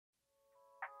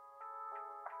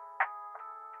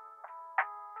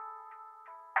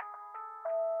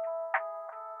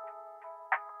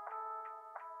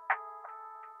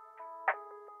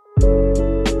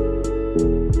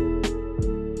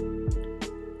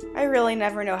I really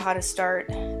never know how to start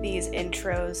these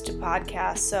intros to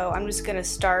podcasts, so I'm just going to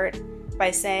start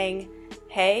by saying,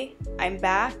 hey, I'm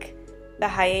back. The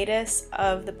hiatus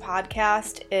of the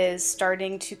podcast is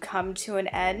starting to come to an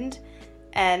end,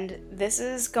 and this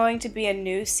is going to be a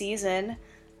new season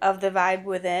of The Vibe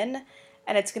Within,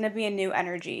 and it's going to be a new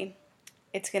energy.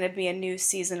 It's going to be a new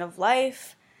season of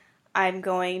life. I'm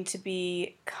going to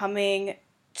be coming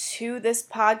to this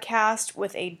podcast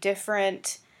with a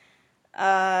different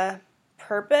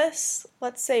purpose,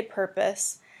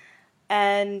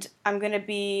 and I'm going to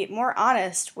be more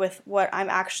honest with what I'm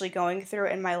actually going through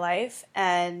in my life,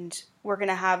 and we're going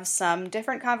to have some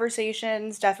different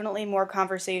conversations, definitely more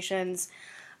conversations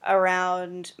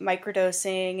around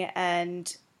microdosing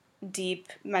and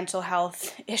deep mental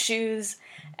health issues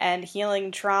and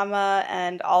healing trauma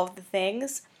and all of the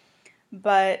things.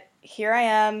 But here I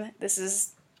am. This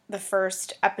is the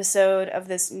first episode of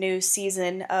this new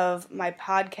season of my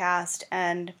podcast,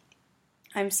 and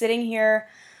I'm sitting here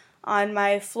on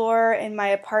my floor in my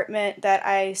apartment that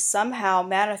I somehow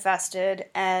manifested,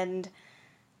 and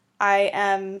I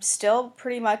am still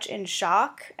pretty much in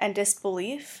shock and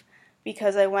disbelief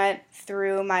because I went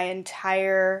through my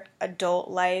entire adult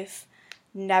life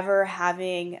never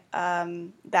having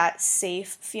that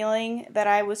safe feeling that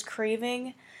I was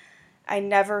craving. I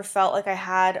never felt like I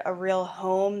had a real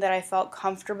home that I felt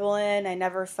comfortable in. I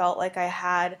never felt like I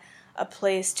had a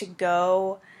place to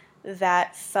go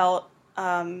that felt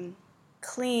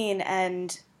clean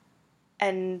and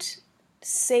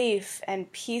safe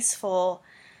and peaceful.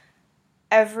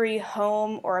 Every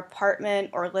home or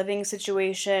apartment or living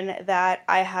situation that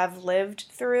I have lived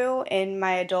through in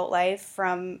my adult life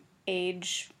from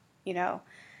age,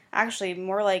 actually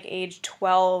more like age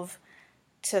 12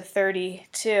 to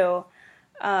 32,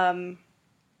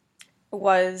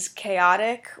 was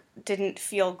chaotic, didn't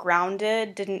feel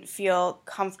grounded, didn't feel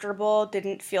comfortable,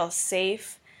 didn't feel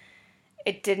safe.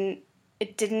 It didn't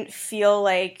feel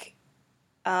like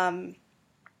a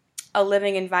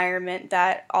living environment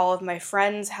that all of my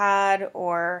friends had,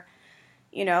 or,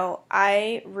 a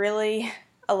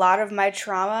lot of my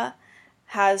trauma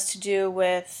has to do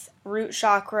with root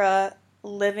chakra,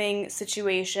 living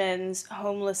situations,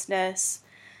 homelessness,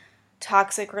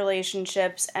 toxic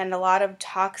relationships, and a lot of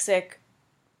toxic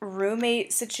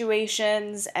roommate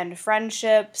situations and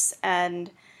friendships, and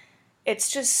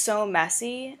it's just so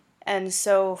messy. And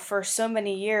so for so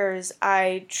many years,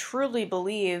 I truly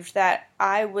believed that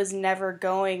I was never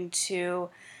going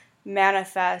to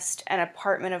manifest an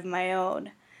apartment of my own.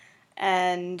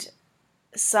 And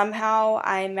somehow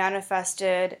I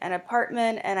manifested an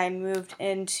apartment, and I moved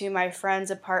into my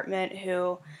friend's apartment,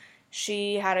 who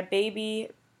she had a baby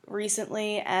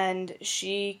recently, and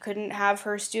she couldn't have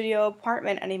her studio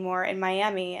apartment anymore in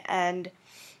Miami. And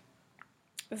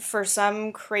for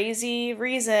some crazy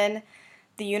reason,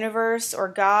 the universe or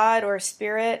God or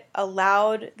spirit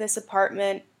allowed this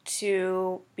apartment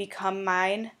to become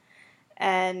mine,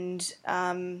 and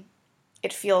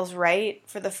it feels right.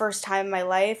 For the first time in my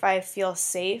life, I feel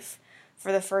safe.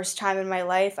 For the first time in my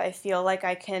life, I feel like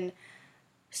I can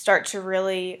start to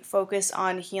really focus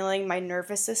on healing my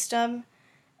nervous system.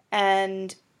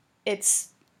 And it's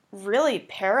really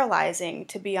paralyzing,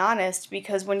 to be honest,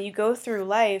 because when you go through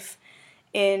life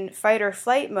in fight or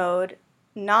flight mode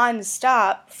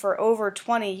non-stop for over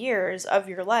 20 years of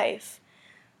your life,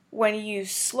 when you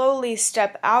slowly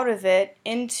step out of it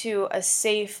into a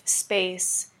safe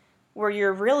space where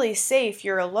you're really safe,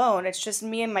 you're alone, it's just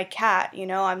me and my cat,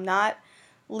 I'm not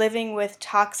living with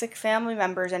toxic family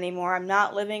members anymore. I'm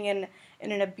not living in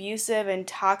an abusive and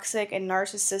toxic and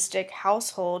narcissistic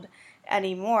household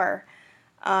anymore.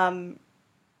 And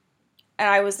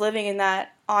I was living in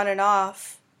that on and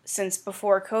off since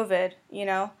before COVID,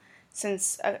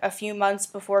 since a few months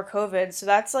before COVID. So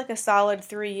that's like a solid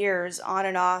 3 years on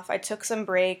and off. I took some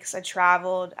breaks. I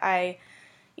traveled.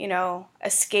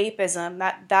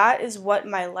 Escapism. That is what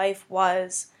my life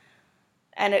was.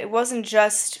 And it wasn't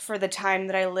just for the time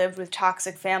that I lived with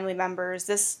toxic family members.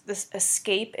 This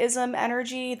escapism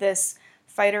energy, this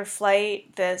fight or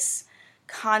flight, this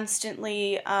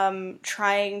constantly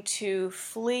trying to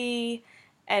flee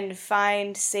and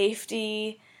find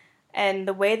safety. And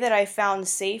the way that I found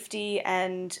safety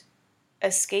and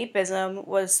escapism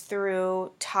was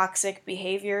through toxic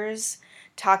behaviors,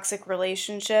 toxic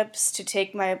relationships, to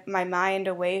take my mind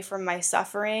away from my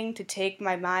suffering, to take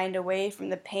my mind away from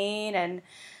the pain, and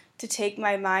to take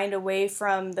my mind away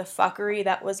from the fuckery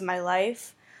that was my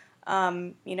life.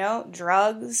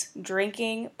 Drugs,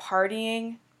 drinking,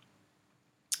 partying.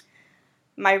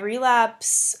 My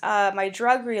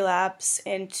drug relapse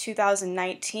in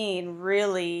 2019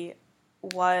 really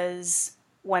was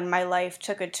when my life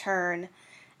took a turn.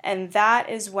 And that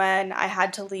is when I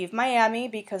had to leave Miami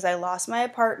because I lost my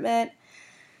apartment.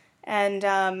 And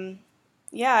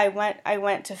yeah, I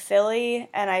went to Philly,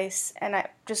 and I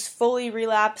just fully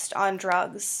relapsed on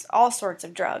drugs, all sorts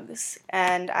of drugs.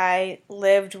 And I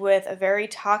lived with a very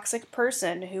toxic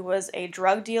person who was a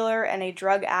drug dealer and a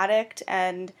drug addict,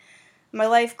 and my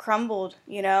life crumbled,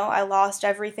 I lost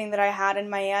everything that I had in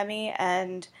Miami,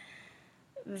 and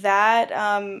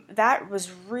that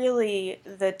was really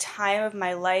the time of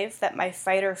my life that my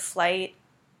fight or flight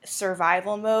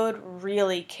survival mode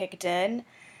really kicked in,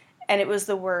 and it was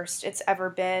the worst it's ever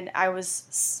been. I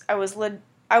was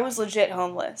legit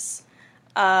homeless.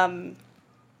 Um,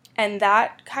 and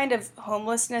that kind of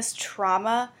homelessness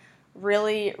trauma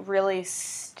really, really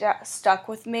stuck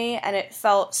with me, and it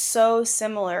felt so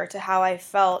similar to how I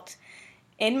felt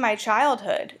in my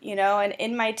childhood, and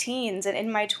in my teens and in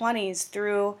my 20s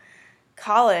through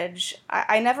college.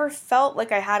 I never felt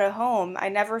like I had a home. I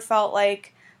never felt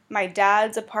like my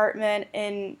dad's apartment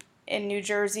in New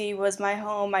Jersey was my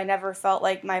home. I never felt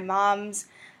like my mom's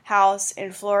house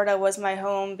in Florida was my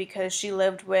home because she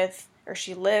lives with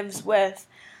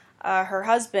her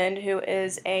husband, who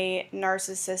is a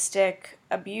narcissistic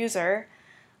abuser,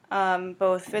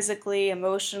 both physically,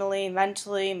 emotionally,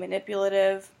 mentally,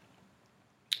 manipulative.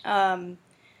 Um,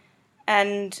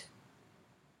 and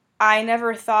I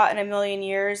never thought in a million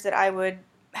years that I would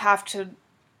have to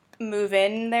move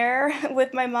in there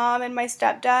with my mom and my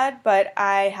stepdad, but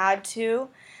I had to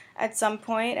at some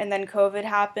point, and then COVID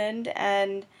happened,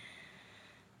 and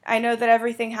I know that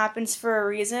everything happens for a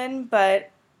reason,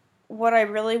 but what I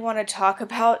really want to talk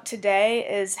about today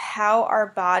is how our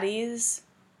bodies,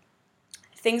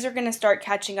 things are going to start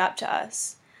catching up to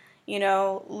us.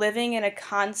 Living in a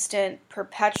constant,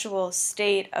 perpetual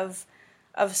state of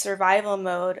survival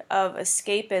mode, of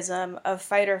escapism, of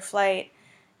fight or flight,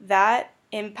 that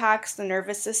impacts the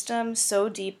nervous system so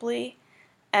deeply,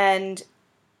 and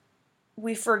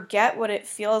we forget what it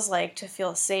feels like to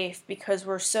feel safe because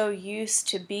we're so used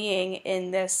to being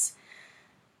in this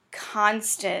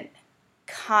constant,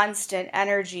 constant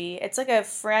energy. It's like a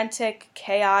frantic,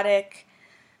 chaotic,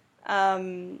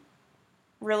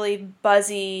 really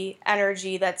buzzy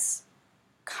energy that's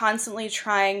constantly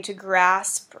trying to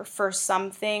grasp for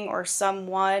something or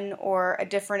someone or a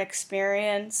different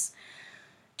experience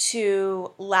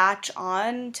to latch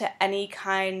on to any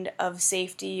kind of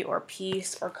safety or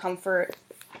peace or comfort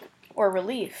or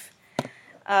relief.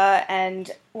 And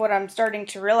what I'm starting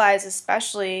to realize,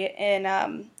 especially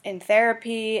in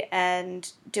therapy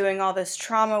and doing all this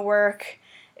trauma work,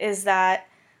 is that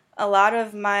a lot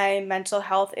of my mental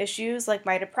health issues, like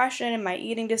my depression and my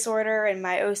eating disorder and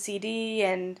my OCD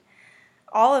and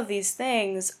all of these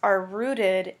things, are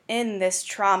rooted in this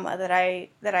trauma that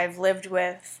I've lived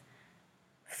with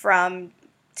from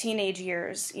teenage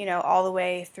years, all the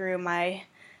way through my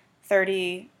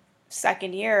 32nd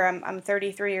year. I'm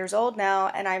 33 years old now,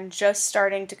 and I'm just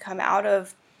starting to come out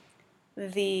of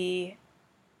the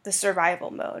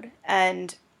survival mode.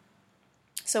 And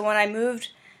so when I moved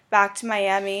back to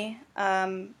Miami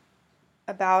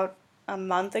about a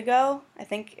month ago, I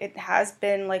think it has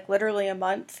been like literally a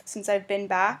month since I've been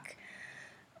back,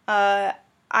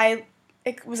 I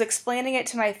was explaining it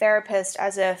to my therapist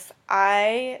as if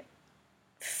I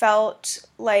felt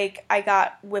like I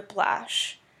got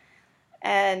whiplash,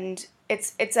 and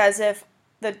it's as if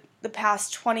the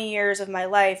past 20 years of my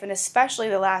life, and especially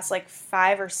the last like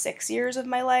 5 or 6 years of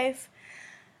my life,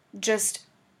 just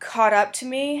caught up to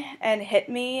me and hit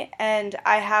me, and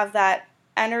I have that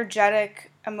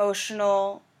energetic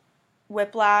emotional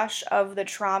whiplash of the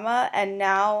trauma, and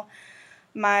now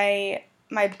my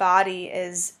body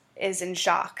is in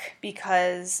shock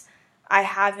because I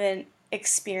haven't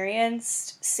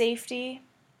experienced safety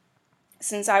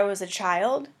since I was a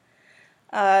child,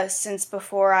 since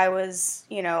before I was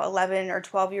 11 or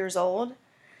 12 years old.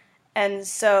 And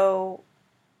so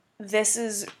this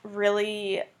is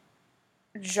really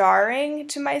jarring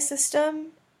to my system,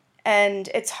 and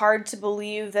it's hard to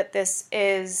believe that this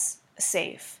is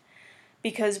safe,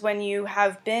 because when you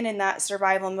have been in that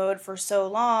survival mode for so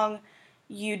long,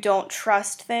 you don't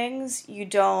trust things. You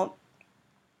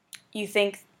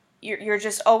think you're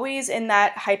just always in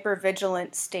that hyper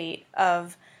vigilant state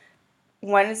of,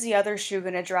 when is the other shoe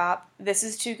going to drop? This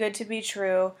is too good to be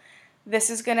true. This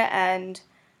is going to end.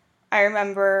 I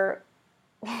remember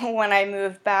when I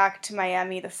moved back to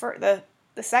Miami the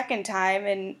second time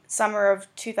in summer of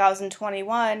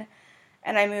 2021,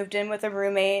 and I moved in with a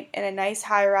roommate in a nice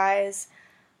high rise.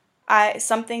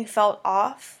 Something felt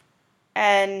off,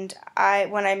 and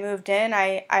when I moved in,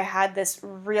 I had this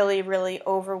really, really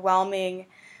overwhelming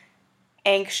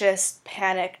anxious,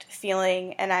 panicked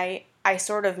feeling, and I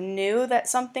sort of knew that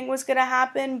something was going to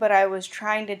happen, but I was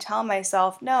trying to tell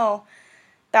myself, no,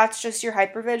 that's just your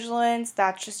hypervigilance,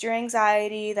 that's just your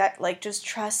anxiety, that like just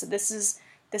trust that this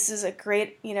is a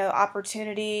great,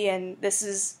 opportunity and this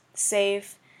is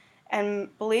safe.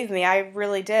 And believe me, I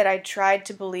really did. I tried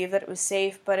to believe that it was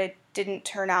safe, but it didn't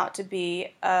turn out to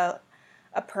be a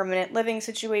permanent living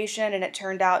situation, and it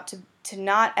turned out to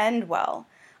not end well,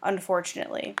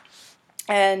 unfortunately.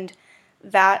 And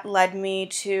that led me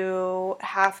to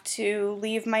have to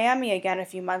leave Miami again a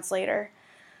few months later.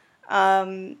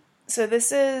 So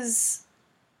this is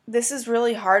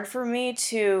really hard for me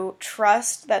to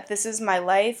trust that this is my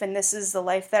life and this is the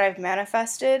life that I've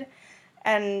manifested.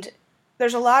 And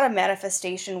there's a lot of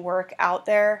manifestation work out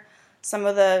there. Some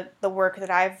of the work that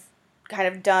I've kind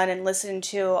of done and listened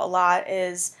to a lot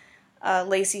is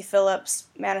Lacy Phillips'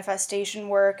 manifestation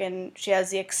work, and she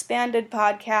has the Expanded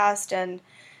podcast. And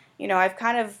I've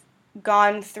kind of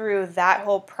gone through that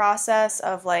whole process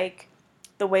of like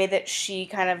the way that she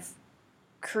kind of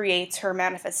creates her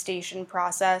manifestation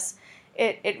process.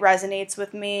 It resonates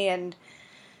with me, and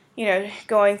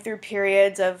going through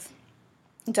periods of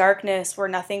darkness where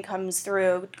nothing comes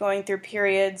through, going through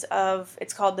periods of,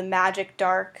 it's called the magic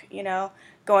dark,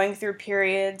 going through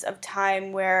periods of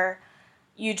time where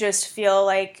you just feel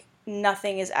like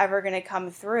nothing is ever going to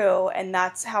come through. And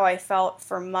that's how I felt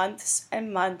for months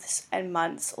and months and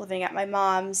months, living at my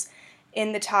mom's,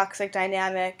 in the toxic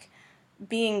dynamic,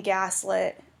 being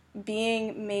gaslit,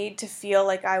 being made to feel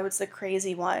like I was the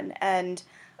crazy one. And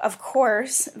of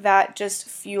course, that just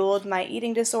fueled my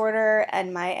eating disorder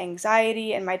and my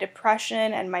anxiety and my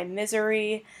depression and my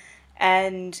misery.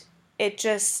 And it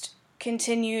just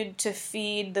continued to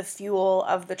feed the fuel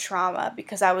of the trauma,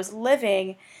 because I was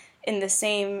living in the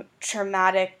same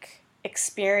traumatic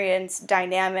experience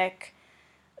dynamic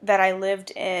that I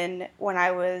lived in when I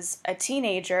was a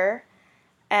teenager.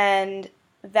 And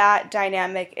that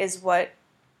dynamic is what,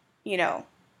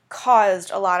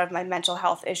 caused a lot of my mental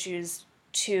health issues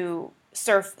to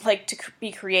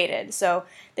be created. So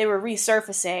they were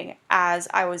resurfacing as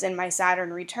I was in my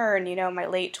Saturn return, my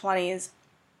late 20s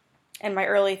and my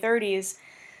early 30s.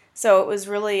 So it was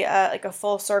really like a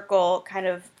full circle kind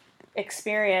of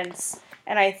experience.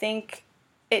 And I think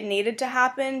it needed to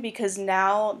happen, because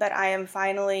now that I am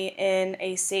finally in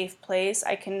a safe place,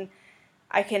 I can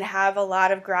have a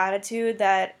lot of gratitude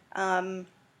that,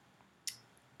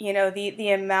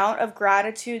 the amount of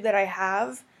gratitude that I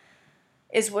have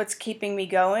is what's keeping me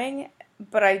going.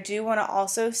 But I do want to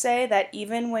also say that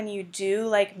even when you do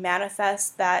like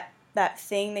manifest that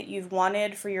thing that you've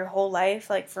wanted for your whole life,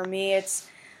 like for me,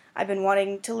 I've been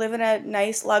wanting to live in a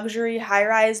nice luxury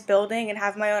high-rise building and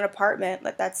have my own apartment.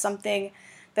 That's something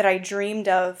that I dreamed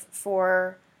of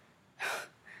for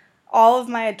all of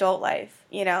my adult life,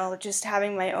 just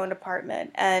having my own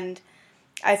apartment. And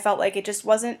I felt like it just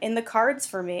wasn't in the cards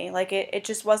for me. Like it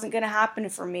just wasn't going to happen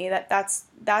for me. That's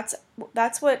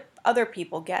what other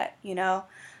people get, and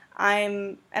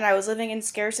I was living in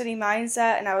scarcity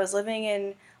mindset, and I was living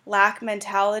in lack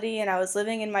mentality, and I was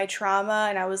living in my trauma,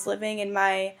 and I was living in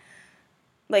my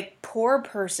like poor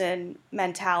person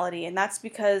mentality. And that's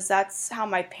because that's how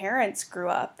my parents grew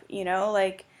up,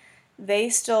 like they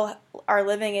still are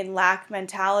living in lack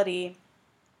mentality.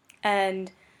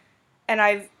 And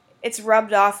it's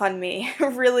rubbed off on me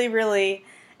really, really,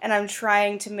 and I'm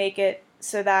trying to make it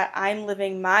so that I'm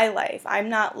living my life. I'm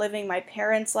not living my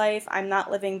parents' life. I'm not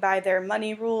living by their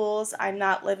money rules. I'm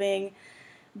not living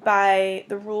by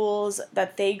the rules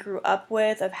that they grew up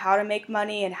with of how to make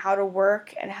money and how to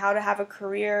work and how to have a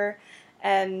career.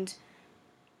 And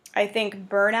I think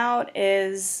burnout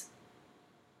is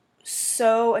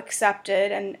so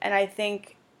accepted, and I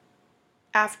think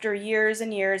after years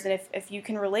and years, and if you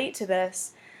can relate to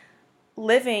this,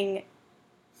 living,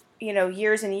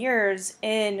 years and years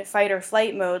in fight or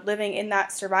flight mode, living in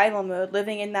that survival mode,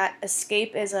 living in that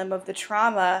escapism of the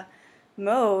trauma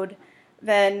mode,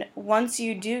 then once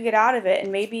you do get out of it,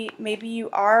 and maybe you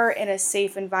are in a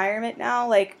safe environment now,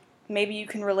 like maybe you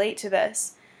can relate to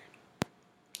this.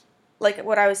 Like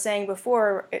what I was saying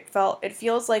before, it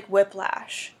feels like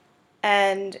whiplash.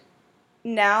 And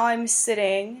now I'm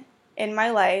sitting in my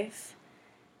life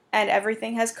and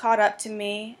everything has caught up to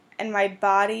me, and my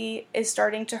body is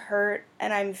starting to hurt,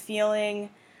 and I'm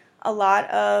feeling a lot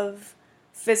of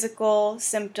physical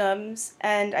symptoms.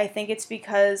 And I think it's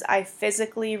because I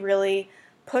physically really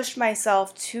pushed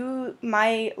myself to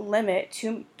my limit,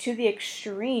 to the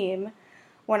extreme,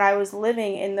 when I was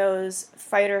living in those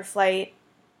fight or flight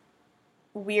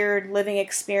weird living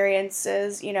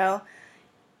experiences,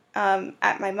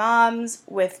 at my mom's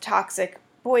with toxic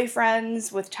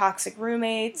boyfriends, with toxic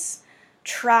roommates,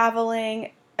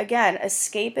 traveling. Again,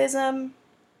 escapism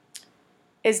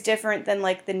is different than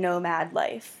like the nomad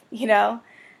life, you know?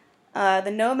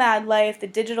 The nomad life, the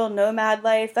digital nomad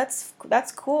life, that's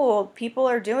cool. People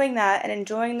are doing that and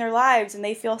enjoying their lives, and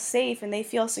they feel safe and they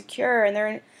feel secure, and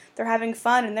they're having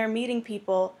fun and they're meeting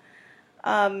people.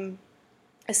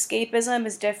 Escapism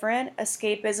is different.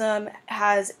 Escapism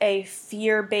has a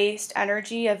fear-based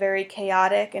energy, a very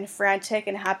chaotic and frantic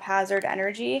and haphazard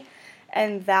energy,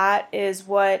 and that is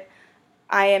what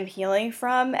I am healing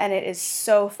from, and it is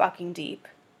so fucking deep.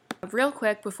 Real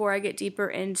quick, before I get deeper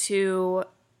into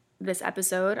this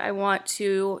episode, I want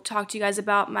to talk to you guys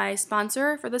about my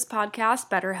sponsor for this podcast,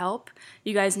 BetterHelp.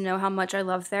 You guys know how much I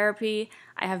love therapy.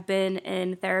 I have been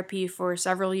in therapy for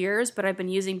several years, but I've been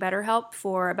using BetterHelp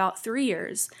for about 3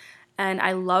 years. And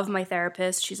I love my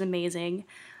therapist. She's amazing.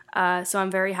 So I'm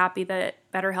very happy that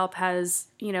BetterHelp has,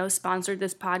 sponsored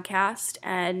this podcast.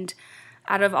 And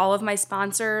out of all of my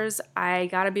sponsors, I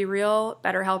gotta be real,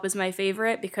 BetterHelp is my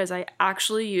favorite because I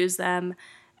actually use them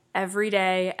every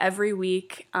day, every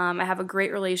week. I have a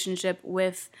great relationship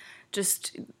with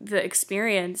just the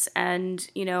experience, and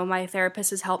my therapist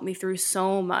has helped me through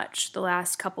so much the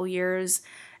last couple years,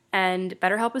 and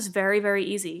BetterHelp is very, very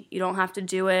easy. You don't have to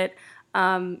do it.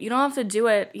 You don't have to do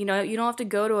it, you don't have to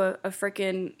go to a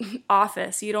freaking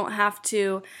office. You don't have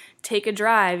to take a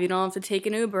drive. You don't have to take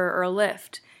an Uber or a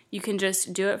Lyft. You can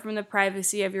just do it from the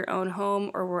privacy of your own home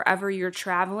or wherever you're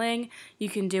traveling. You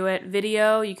can do it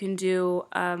video. You can do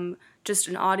just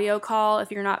an audio call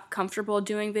if you're not comfortable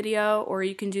doing video, or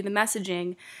you can do the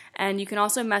messaging. And you can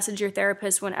also message your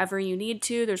therapist whenever you need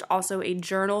to. There's also a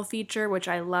journal feature, which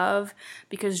I love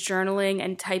because journaling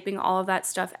and typing all of that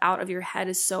stuff out of your head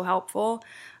is so helpful.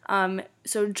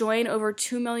 So join over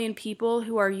 2 million people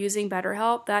who are using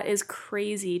BetterHelp. That is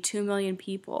crazy, 2 million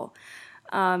people.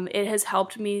 It has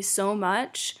helped me so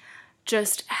much,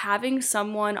 just having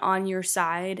someone on your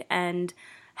side and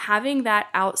having that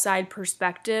outside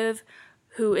perspective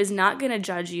who is not going to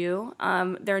judge you.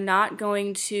 They're not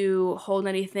going to hold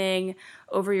anything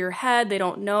over your head. They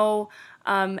don't know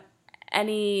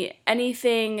any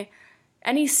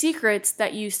secrets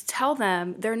that you tell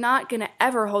them. They're not going to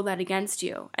ever hold that against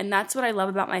you. And that's what I love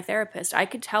about my therapist. I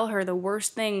could tell her the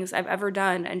worst things I've ever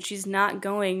done, and she's not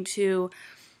going to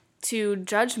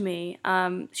judge me.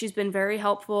 She's been very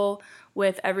helpful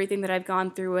with everything that I've gone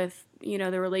through with,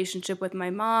 the relationship with my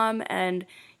mom and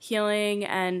healing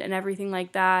and everything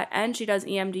like that. And she does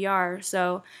EMDR.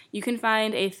 So you can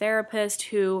find a therapist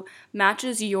who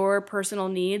matches your personal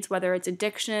needs, whether it's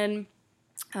addiction,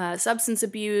 substance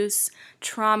abuse,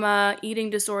 trauma, eating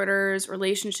disorders,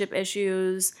 relationship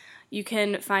issues. You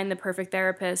can find the perfect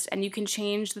therapist, and you can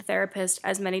change the therapist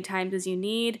as many times as you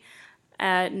need.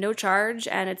 No charge,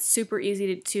 and it's super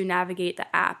easy to navigate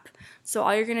the app. So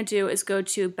all you're going to do is go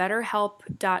to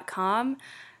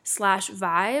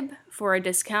betterhelp.com/vibe for a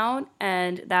discount,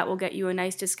 and that will get you a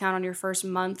nice discount on your first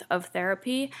month of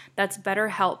therapy. That's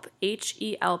BetterHelp,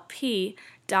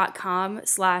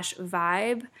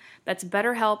 HELP.com/vibe. That's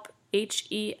BetterHelp,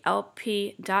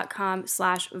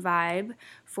 HELP.com/vibe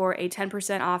for a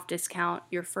 10% off discount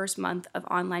your first month of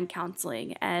online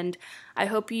counseling. And I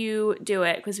hope you do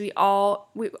it because we all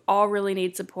really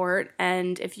need support.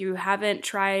 And if you haven't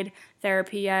tried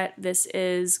therapy yet, this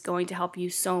is going to help you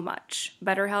so much.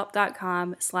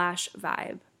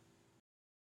 BetterHelp.com/vibe.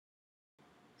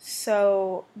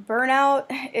 So burnout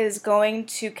is going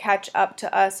to catch up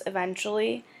to us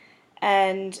eventually.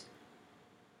 And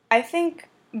I think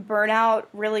burnout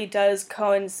really does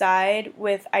coincide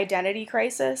with identity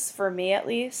crisis, for me at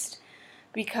least,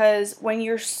 because when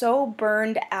you're so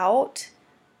burned out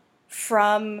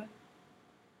from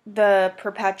the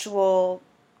perpetual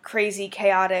crazy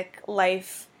chaotic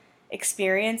life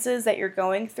experiences that you're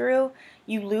going through,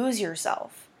 you lose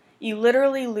yourself. You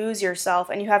literally lose yourself,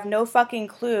 and you have no fucking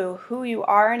clue who you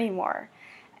are anymore.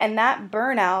 And that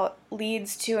burnout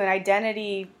leads to an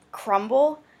identity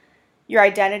crumble. Your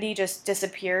identity just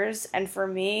disappears. And for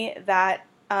me, that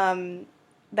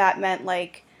meant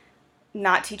like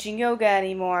not teaching yoga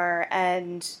anymore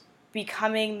and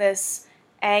becoming this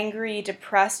angry,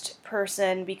 depressed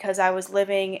person because I was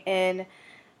living in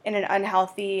an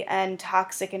unhealthy and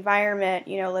toxic environment,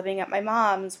 living at my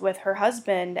mom's with her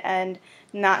husband and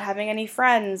not having any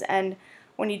friends. And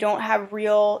when you don't have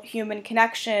real human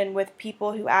connection with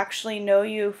people who actually know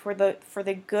you for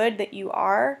the good that you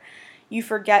are, you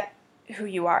forget who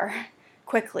you are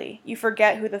quickly. You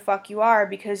forget who the fuck you are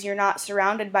because you're not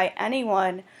surrounded by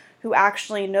anyone who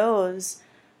actually knows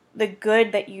the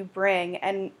good that you bring.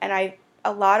 And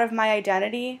a lot of my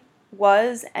identity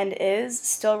was and is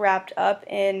still wrapped up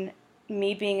in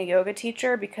me being a yoga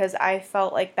teacher, because I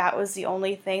felt like that was the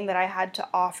only thing that I had to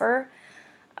offer,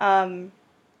 other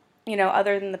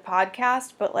than the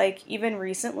podcast. But like even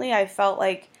recently, I felt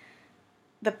like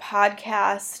the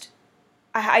podcast,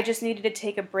 I just needed to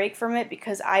take a break from it,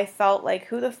 because I felt like,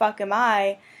 who the fuck am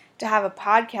I to have a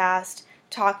podcast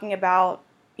talking about,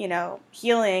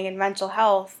 healing and mental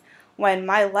health, when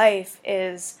my life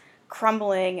is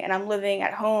crumbling and I'm living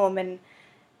at home, and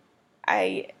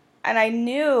I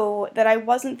knew that I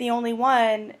wasn't the only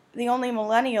one, the only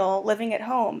millennial living at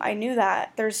home. I knew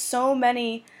that. There's so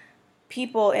many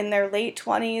people in their late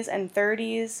 20s and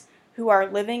 30s who are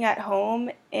living at home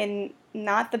in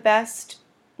not the best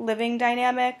living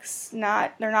dynamics.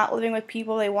 They're not living with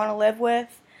people they want to live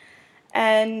with.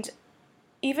 And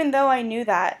even though I knew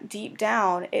that deep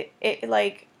down, it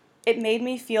made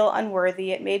me feel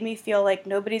unworthy. It made me feel like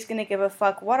nobody's going to give a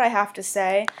fuck what I have to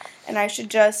say, and I should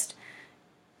just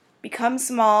become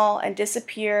small and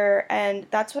disappear. And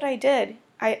that's what I did.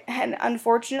 And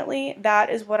unfortunately,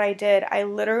 that is what I did. I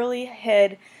literally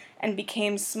hid and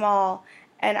became small,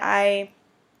 and I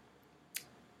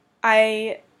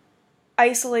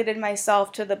isolated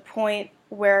myself to the point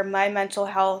where my mental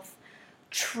health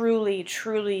truly,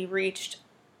 truly reached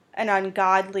an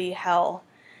ungodly hell.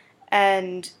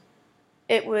 And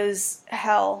it was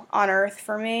hell on earth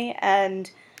for me, and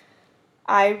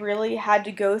I really had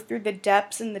to go through the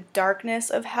depths and the darkness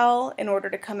of hell in order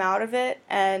to come out of it.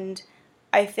 And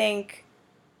I think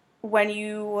when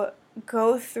you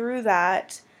go through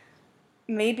that,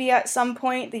 maybe at some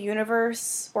point the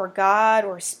universe or God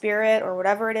or spirit or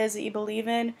whatever it is that you believe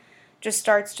in just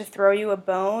starts to throw you a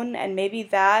bone, and maybe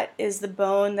that is the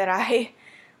bone that I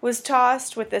was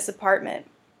tossed with this apartment,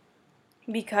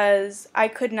 because I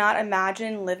could not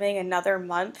imagine living another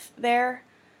month there.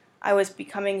 I was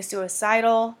becoming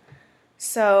suicidal.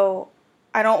 So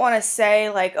I don't want to say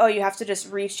like, oh, you have to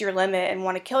just reach your limit and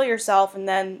want to kill yourself, and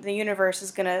then the universe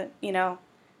is going to,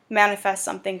 manifest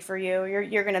something for you.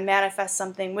 You're going to manifest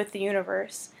something with the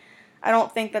universe. I don't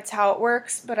think that's how it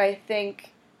works, but I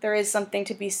think there is something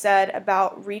to be said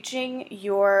about reaching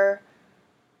your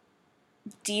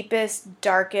deepest,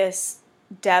 darkest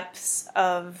depths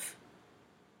of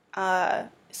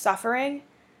suffering.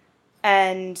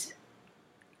 And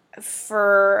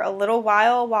for a little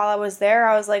while I was there,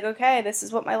 I was like, okay, this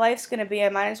is what my life's going to be. I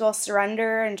might as well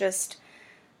surrender and just,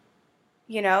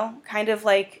 kind of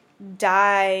like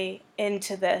die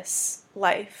into this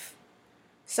life.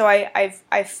 So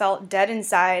I felt dead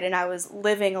inside, and I was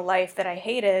living a life that I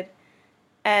hated.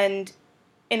 And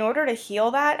in order to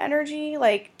heal that energy,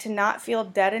 like to not feel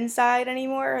dead inside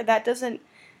anymore, that doesn't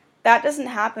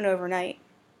happen overnight.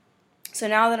 So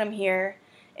now that I'm here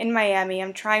in Miami,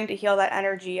 I'm trying to heal that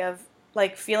energy of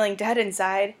like feeling dead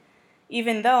inside,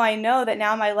 even though I know that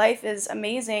now my life is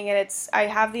amazing, and I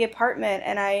have the apartment,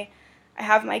 and I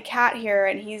have my cat here,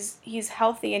 and he's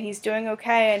healthy, and he's doing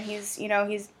okay, and he's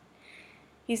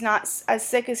not as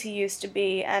sick as he used to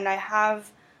be, and I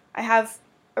have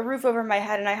a roof over my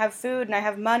head, and I have food, and I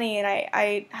have money, and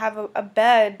I have a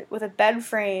bed with a bed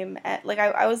frame. And like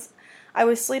I was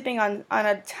sleeping on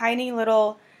a tiny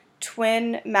little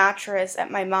twin mattress at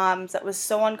my mom's that was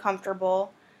so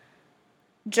uncomfortable.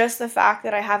 Just the fact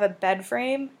that I have a bed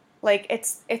frame, like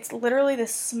it's literally the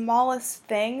smallest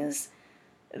things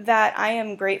that I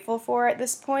am grateful for at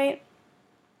this point.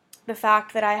 The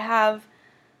fact that I have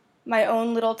my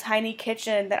own little tiny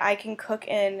kitchen that I can cook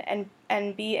in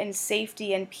and be in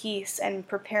safety and peace and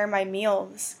prepare my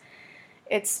meals.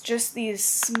 It's just these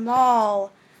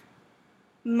small,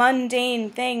 mundane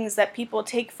things that people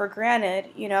take for granted,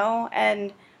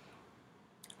 and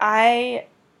I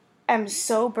am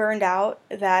so burned out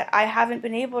that I haven't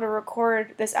been able to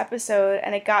record this episode,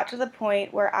 and it got to the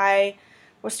point where I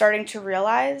was starting to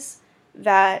realize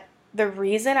that the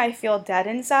reason I feel dead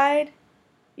inside,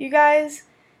 you guys,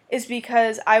 is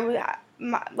because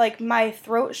my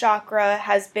throat chakra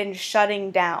has been shutting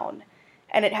down,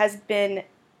 and it has been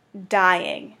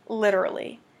dying,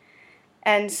 literally.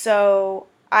 And so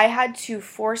I had to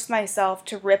force myself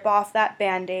to rip off that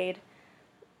Band-Aid.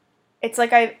 It's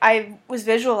like I was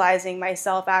visualizing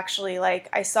myself, actually. Like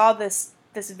I saw this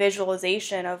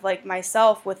visualization of like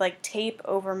myself with like tape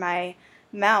over my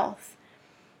mouth,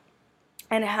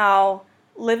 and how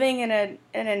living in an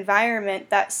environment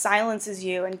that silences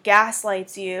you and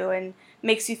gaslights you and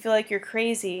makes you feel like you're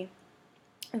crazy,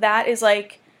 that is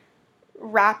like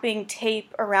wrapping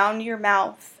tape around your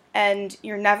mouth, and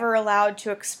you're never allowed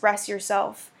to express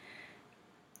yourself.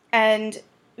 And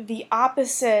the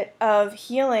opposite of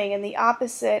healing and the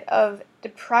opposite of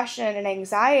depression and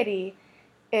anxiety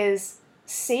is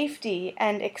safety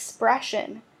and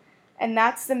expression. And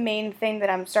that's the main thing that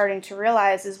I'm starting to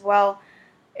realize is, well,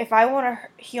 if I want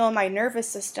to heal my nervous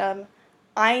system,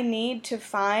 I need to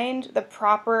find the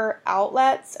proper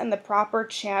outlets and the proper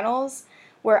channels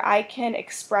where I can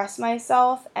express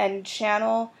myself and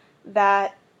channel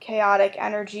that chaotic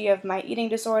energy of my eating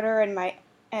disorder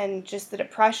and just the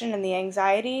depression and the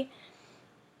anxiety.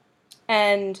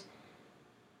 And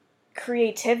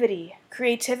creativity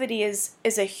is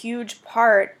a huge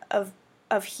part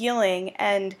of healing.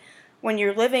 And when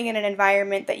you're living in an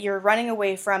environment that you're running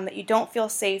away from, that you don't feel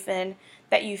safe in,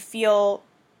 that you feel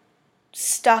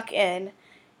stuck in,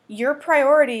 your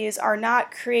priorities are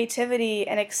not creativity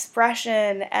and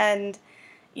expression and,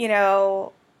 you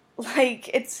know, like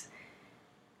it's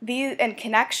these and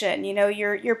connection.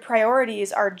 Your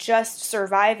priorities are just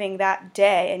surviving that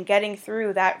day and getting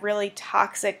through that really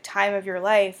toxic time of your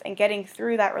life and getting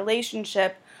through that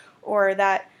relationship or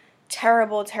that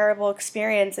terrible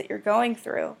experience that you're going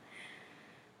through.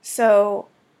 So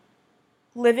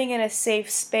living in a safe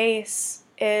space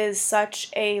is such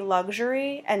a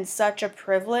luxury and such a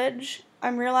privilege,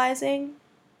 I'm realizing,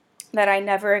 that I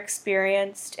never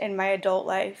experienced in my adult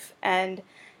life. And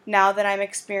now that I'm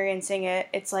experiencing it,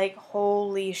 it's like,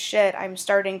 holy shit, I'm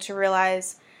starting to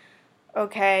realize,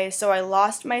 okay, so I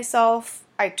lost myself.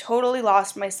 I totally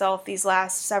lost myself these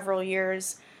last several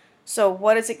years. So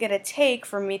what is it going to take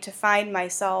for me to find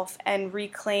myself and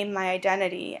reclaim my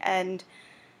identity? And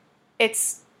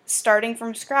it's starting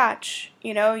from scratch.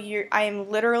 I am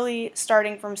literally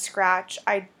starting from scratch.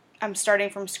 I'm starting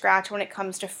from scratch when it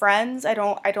comes to friends. I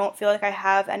don't feel like I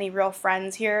have any real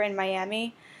friends here in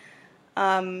Miami.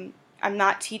 I'm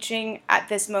not teaching at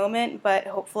this moment, but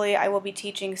hopefully I will be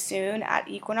teaching soon at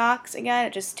Equinox again.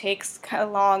 It just takes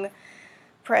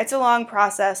it's a long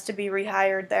process to be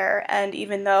rehired there. And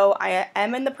even though I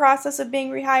am in the process of being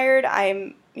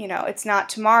rehired, it's not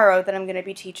tomorrow that I'm going to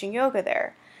be teaching yoga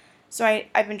there. So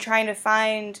I've been trying to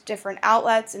find different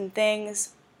outlets and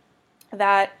things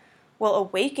that will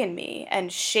awaken me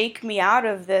and shake me out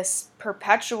of this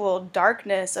perpetual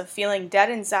darkness of feeling dead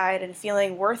inside and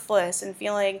feeling worthless and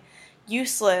feeling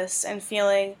useless and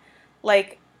feeling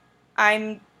like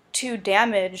I'm too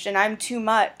damaged and I'm too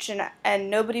much and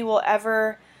nobody will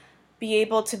ever be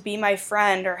able to be my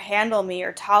friend or handle me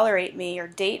or tolerate me or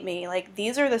date me. Like,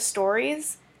 these are the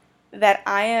stories that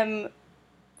I am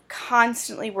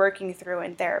constantly working through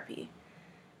in therapy.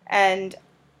 And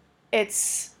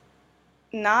it's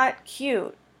not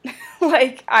cute.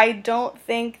 Like, I don't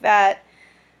think that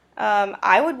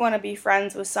I would want to be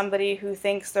friends with somebody who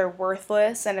thinks they're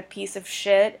worthless and a piece of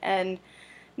shit. And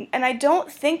I don't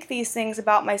think these things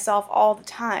about myself all the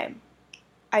time.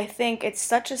 I think it's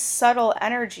such a subtle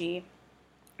energy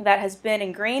that has been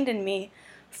ingrained in me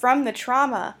from the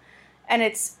trauma, and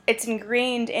it's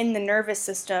ingrained in the nervous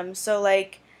system. So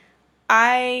like,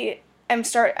 my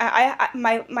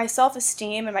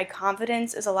self-esteem and my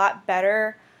confidence is a lot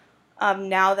better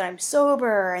now that I'm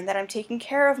sober and that I'm taking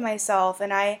care of myself,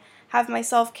 and I have my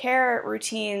self-care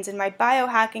routines and my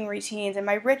biohacking routines and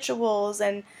my rituals,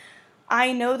 and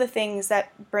I know the things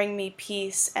that bring me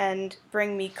peace and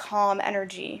bring me calm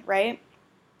energy, right?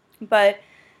 But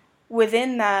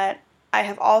within that, I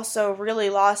have also really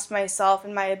lost myself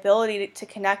and my ability to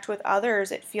connect with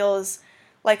others. It feels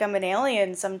like I'm an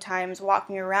alien sometimes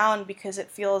walking around because it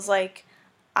feels like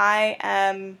I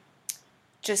am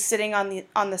just sitting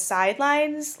on the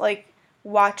sidelines, like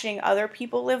watching other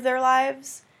people live their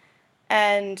lives,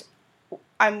 and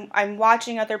I'm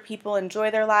watching other people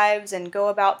enjoy their lives and go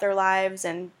about their lives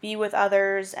and be with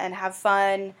others and have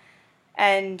fun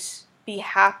and be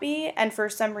happy, and for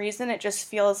some reason it just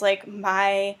feels like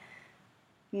my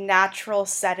natural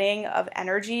setting of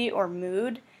energy or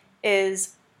mood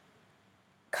is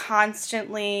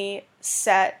constantly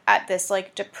set at this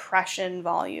like depression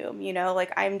volume,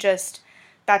 like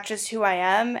that's just who I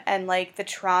am. And like the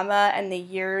trauma and the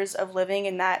years of living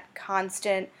in that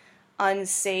constant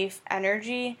unsafe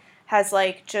energy has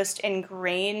like just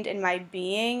ingrained in my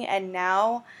being, and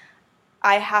now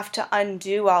I have to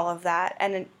undo all of that.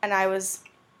 And I was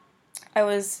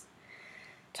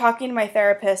talking to my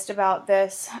therapist about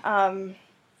this,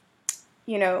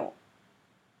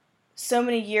 so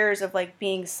many years of like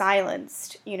being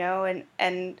silenced,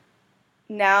 and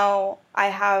now I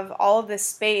have all of this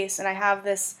space and I have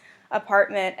this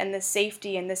apartment and this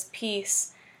safety and this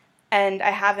peace, and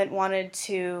I haven't wanted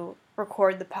to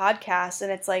record the podcast.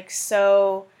 And it's like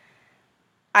so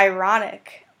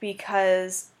ironic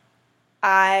because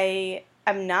I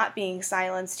am not being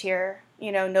silenced here.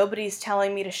 Nobody's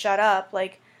telling me to shut up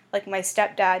like my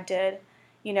stepdad did.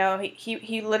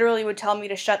 He literally would tell me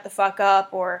to shut the fuck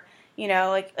up, or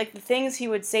Like the things he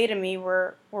would say to me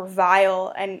were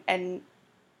vile and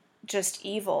just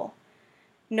evil.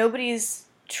 Nobody's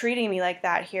treating me like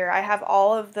that here. I have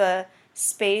all of the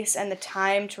space and the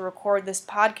time to record this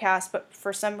podcast, but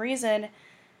for some reason,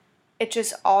 it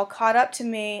just all caught up to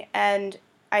me, and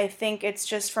I think it's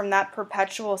just from that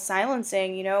perpetual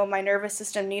silencing. My nervous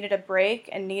system needed a break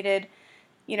and needed,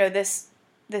 this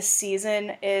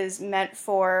season is meant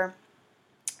for,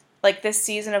 like, this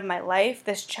season of my life,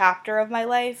 this chapter of my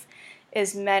life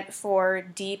is meant for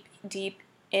deep, deep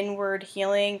inward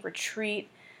healing, retreat,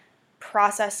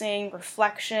 processing,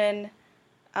 reflection,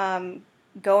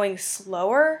 going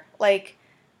slower, like,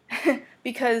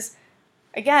 because,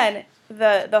 again,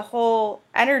 the whole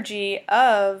energy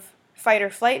of fight or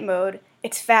flight mode,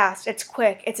 it's fast, it's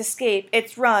quick, it's escape,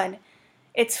 it's run,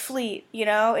 it's fleet,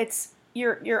 it's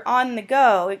you're on the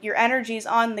go, your energy's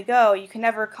on the go, you can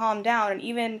never calm down. And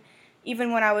even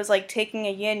when I was like taking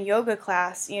a yin yoga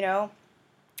class,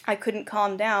 I couldn't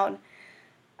calm down.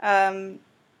 I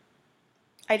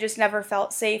just never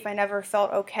felt safe. I never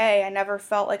felt okay. I never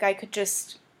felt like I could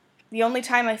just... The only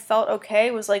time I felt okay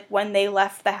was like when they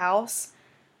left the house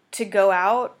to go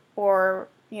out, or,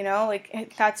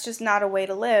 like, that's just not a way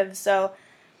to live. So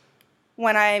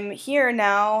when I'm here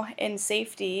now in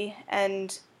safety,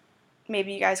 and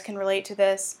maybe you guys can relate to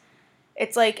this,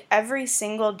 it's like every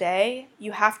single day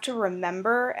you have to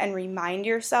remember and remind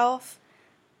yourself,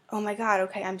 oh my God,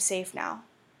 okay, I'm safe now.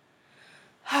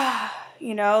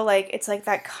 Like, it's like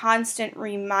that constant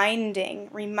reminding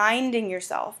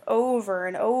yourself over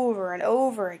and over and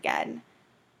over again,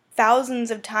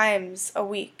 thousands of times a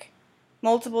week,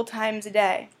 multiple times a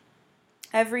day,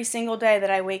 every single day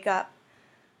that I wake up.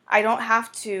 I don't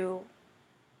have to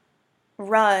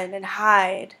run and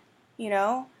hide,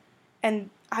 and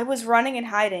I was running and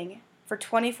hiding for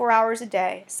 24 hours a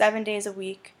day, 7 days a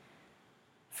week,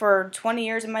 for 20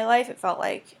 years of my life, it felt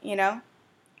like,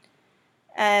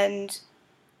 And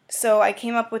so I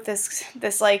came up with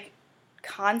this like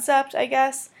concept, I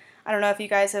guess. I don't know if you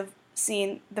guys have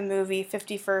seen the movie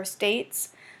 50 First Dates,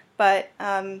 but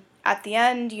at the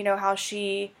end, how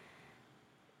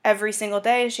every single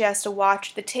day she has to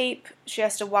watch the tape. She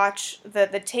has to watch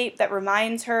the tape that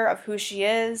reminds her of who she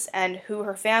is and who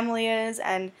her family is.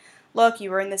 And look,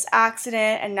 you were in this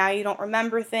accident and now you don't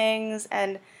remember things.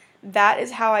 And that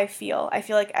is how I feel. I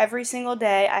feel like every single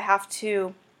day I have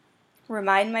to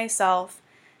remind myself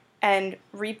and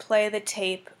replay the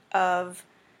tape of,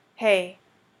 hey,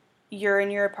 you're in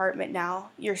your apartment now.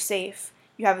 You're safe.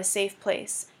 You have a safe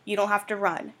place. You don't have to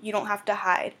run. You don't have to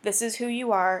hide. This is who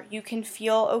you are. You can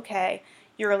feel okay.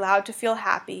 You're allowed to feel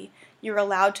happy. You're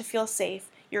allowed to feel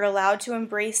safe. You're allowed to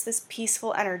embrace this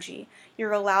peaceful energy.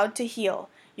 You're allowed to heal.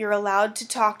 You're allowed to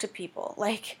talk to people.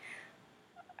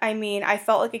 I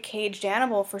felt like a caged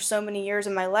animal for so many years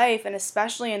of my life, and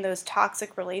especially in those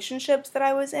toxic relationships that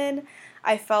I was in,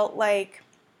 I felt like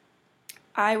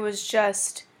I was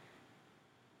just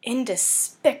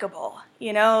indespicable,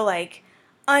 like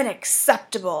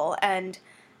unacceptable, and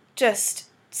just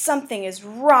something is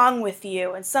wrong with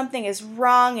you, and something is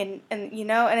wrong, and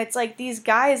it's like these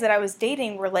guys that I was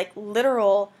dating were like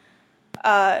literal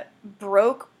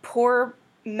broke, poor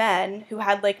men who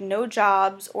had like no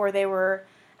jobs, or they were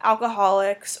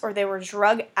alcoholics, or they were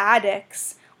drug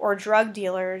addicts or drug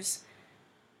dealers,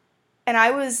 and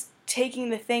I was taking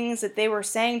the things that they were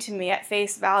saying to me at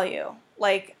face value.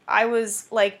 Like, I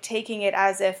was like taking it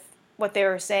as if what they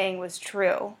were saying was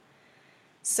true.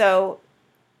 So,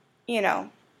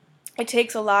 it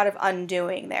takes a lot of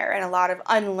undoing there and a lot of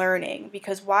unlearning,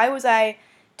 because why was I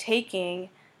taking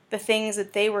the things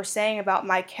that they were saying about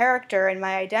my character and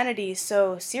my identity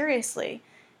so seriously?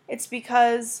 It's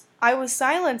because I was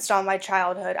silenced all my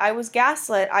childhood. I was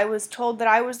gaslit. I was told that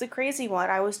I was the crazy one.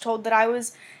 I was told that I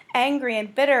was angry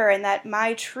and bitter, and that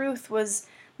my truth was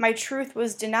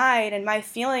denied, and my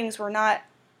feelings were not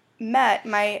met.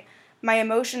 My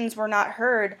emotions were not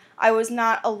heard. I was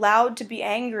not allowed to be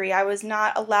angry. I was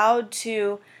not allowed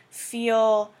to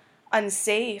feel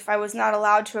unsafe. I was not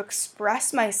allowed to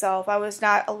express myself. I was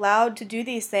not allowed to do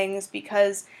these things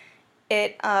because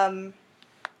it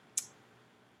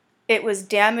was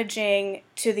damaging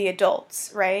to the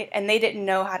adults, right? And they didn't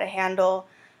know how to handle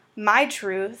my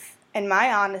truth and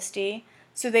my honesty,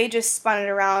 so they just spun it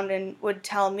around and would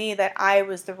tell me that I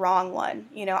was the wrong one.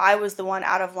 I was the one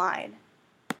out of line.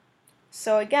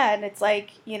 So again, it's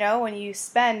like, when you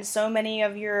spend so many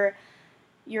of your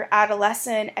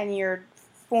adolescent and your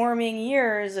forming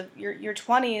years of your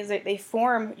 20s, they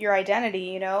form your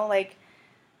identity, like,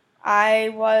 I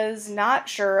was not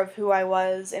sure of who I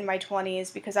was in my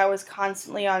 20s because I was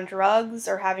constantly on drugs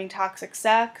or having toxic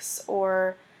sex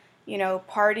or,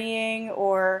 partying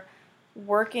or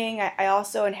working. I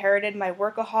also inherited my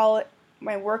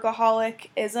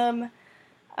workaholicism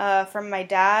from my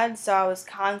dad, so I was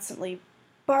constantly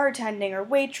bartending or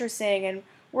waitressing and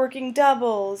working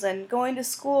doubles and going to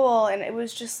school, and it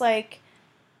was just like,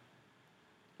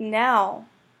 now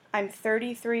I'm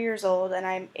 33 years old and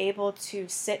I'm able to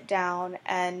sit down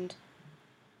and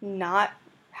not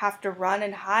have to run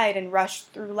and hide and rush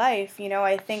through life.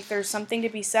 I think there's something to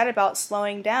be said about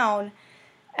slowing down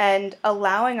and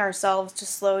allowing ourselves to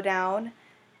slow down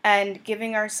and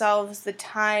giving ourselves the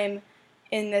time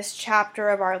in this chapter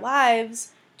of our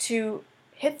lives to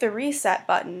hit the reset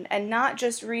button, and not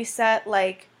just reset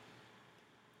like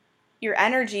your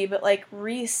energy, but like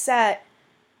reset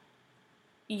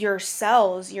your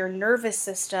cells, your nervous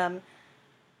system,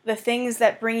 the things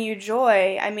that bring you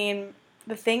joy. I mean,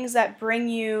 the things that bring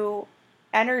you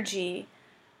energy,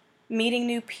 meeting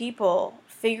new people,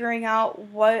 figuring out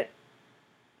what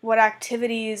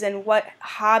activities and what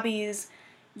hobbies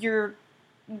you're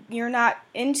not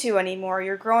into anymore.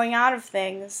 You're growing out of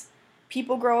things.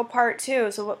 People grow apart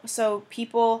too. So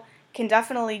people can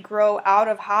definitely grow out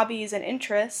of hobbies and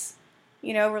interests.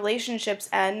 Relationships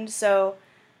end. So,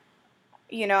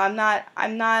 I'm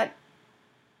not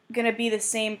going to be the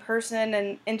same person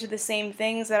and into the same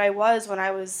things that I was when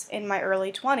I was in my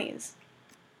early 20s.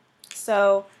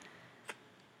 So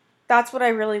that's what I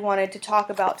really wanted to talk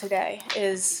about today,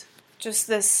 is just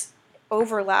this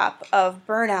overlap of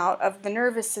burnout, of the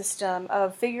nervous system,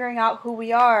 of figuring out who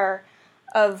we are,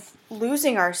 of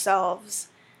losing ourselves,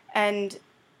 and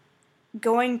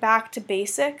going back to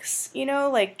basics,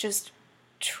 like just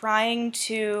trying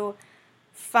to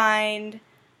find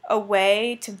a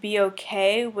way to be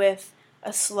okay with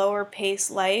a slower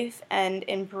paced life and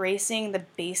embracing the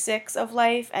basics of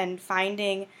life and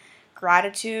finding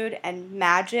gratitude and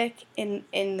magic in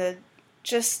the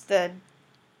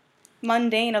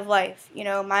mundane of life.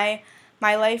 My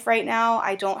life right now,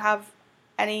 I don't have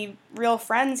any real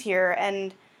friends here,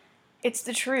 and it's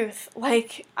the truth.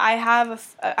 Like, I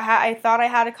thought I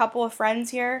had a couple of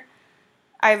friends here.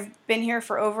 I've been here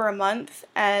for over a month,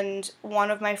 and one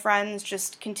of my friends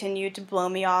just continued to blow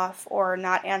me off or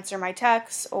not answer my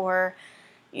texts, or,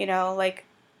 like,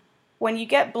 when you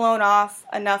get blown off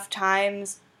enough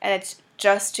times and it's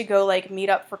just to go, like, meet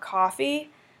up for coffee,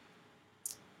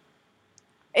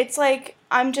 it's like,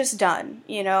 I'm just done.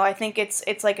 I think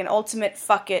it's like an ultimate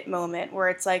fuck it moment where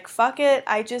it's like, fuck it,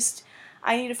 I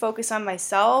need to focus on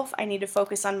myself. I need to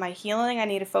focus on my healing. I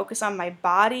need to focus on my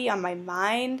body, on my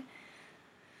mind.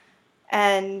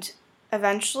 And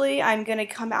eventually I'm going to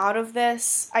come out of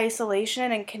this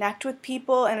isolation and connect with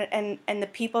people, and the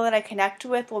people that I connect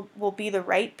with will be the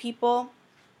right people.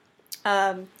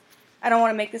 I don't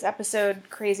want to make this episode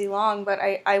crazy long, but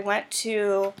I went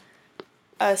to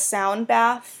a sound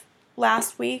bath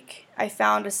last week. I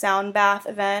found a sound bath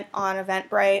event on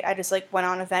Eventbrite. I just went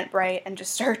on Eventbrite and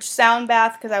just searched sound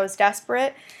bath because I was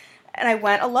desperate, and I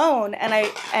went alone,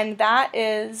 and that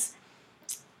is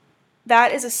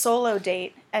a solo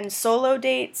date, and solo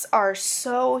dates are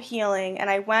so healing.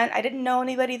 And I didn't know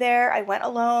anybody there. I went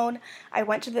alone. I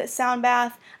went to the sound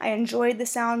bath. I enjoyed the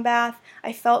sound bath.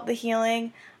 I felt the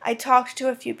healing. I talked to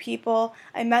a few people.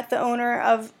 I met the owner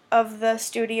of the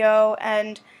studio,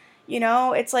 and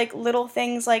it's like little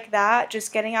things like that,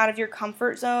 just getting out of your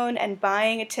comfort zone and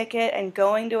buying a ticket and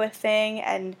going to a thing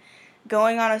and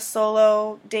going on a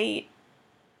solo date.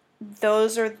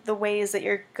 Those are the ways that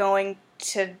you're going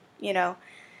to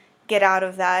get out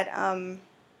of that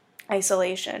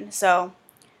isolation. So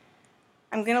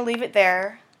I'm going to leave it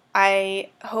there. I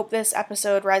hope this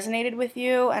episode resonated with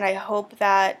you, and I hope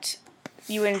that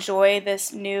you enjoy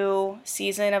this new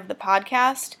season of the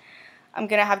podcast. I'm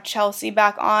going to have Chelsea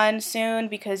back on soon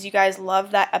because you guys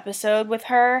loved that episode with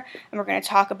her, and we're going to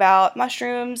talk about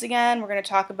mushrooms again. We're going to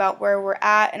talk about where we're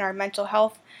at in our mental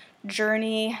health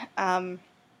journey,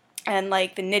 and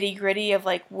like the nitty gritty of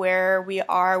like where we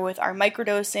are with our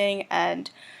microdosing and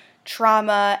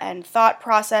trauma and thought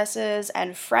processes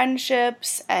and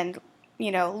friendships and,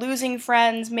 losing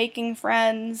friends, making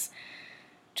friends,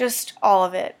 just all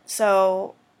of it.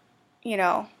 So,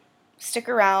 stick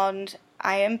around.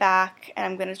 I am back, and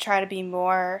I'm going to try to be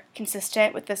more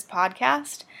consistent with this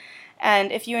podcast.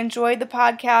 And if you enjoyed the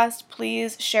podcast,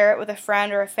 please share it with a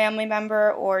friend or a family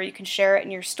member, or you can share it in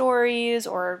your stories,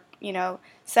 or,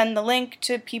 send the link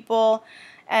to people.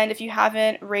 And if you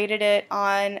haven't rated it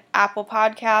on Apple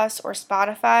Podcasts or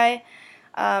Spotify,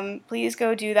 please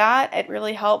go do that. It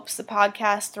really helps the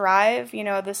podcast thrive.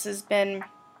 This has been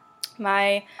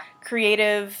my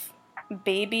creative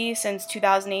baby since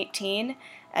 2018,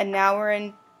 and now we're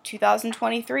in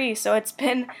 2023, so it's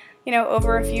been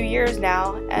over a few years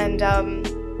now. And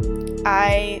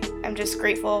I am just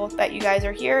grateful that you guys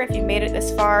are here if you made it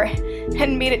this far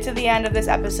and made it to the end of this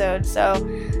episode. So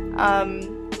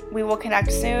we will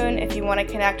connect soon. If you want to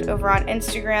connect over on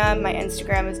Instagram, my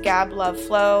Instagram is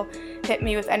GabLoveFlow. Hit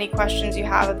me with any questions you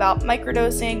have about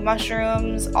microdosing,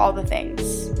 mushrooms, all the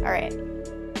things. All right.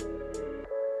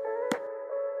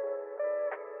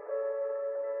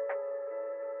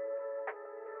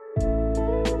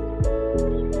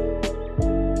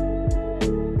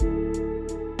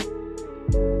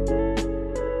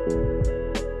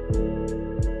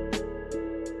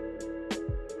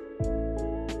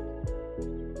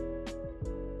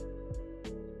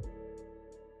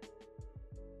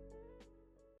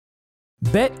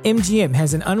 BetMGM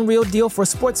has an unreal deal for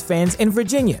sports fans in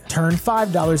Virginia. Turn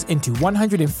 $5 into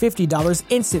 $150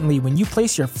 instantly when you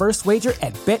place your first wager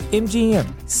at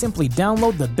BetMGM. Simply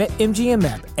download the BetMGM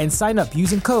app and sign up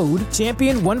using code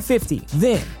Champion150.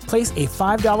 Then, place a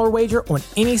 $5 wager on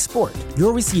any sport.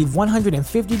 You'll receive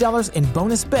 $150 in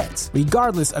bonus bets,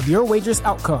 regardless of your wager's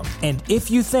outcome. And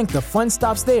if you think the fun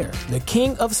stops there, the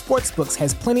king of sportsbooks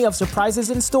has plenty of surprises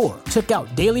in store. Check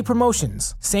out daily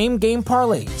promotions, same-game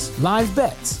parlays, live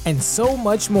bets, and so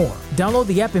much more. Download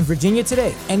the app in Virginia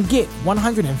today and get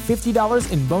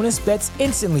 $150 in bonus bets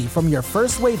instantly from your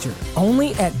first wager.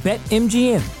 Only at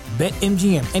BetMGM.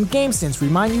 BetMGM and GameSense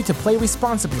remind you to play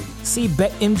responsibly. See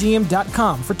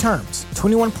BetMGM.com for terms.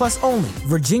 21 plus only.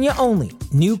 Virginia only.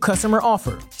 New customer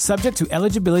offer. Subject to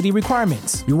eligibility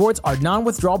requirements. Rewards are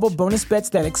non-withdrawable bonus bets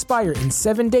that expire in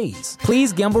 7 days.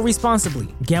 Please gamble responsibly.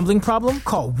 Gambling problem?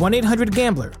 Call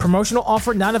 1-800-GAMBLER. Promotional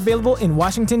offer not available in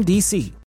Washington, D.C.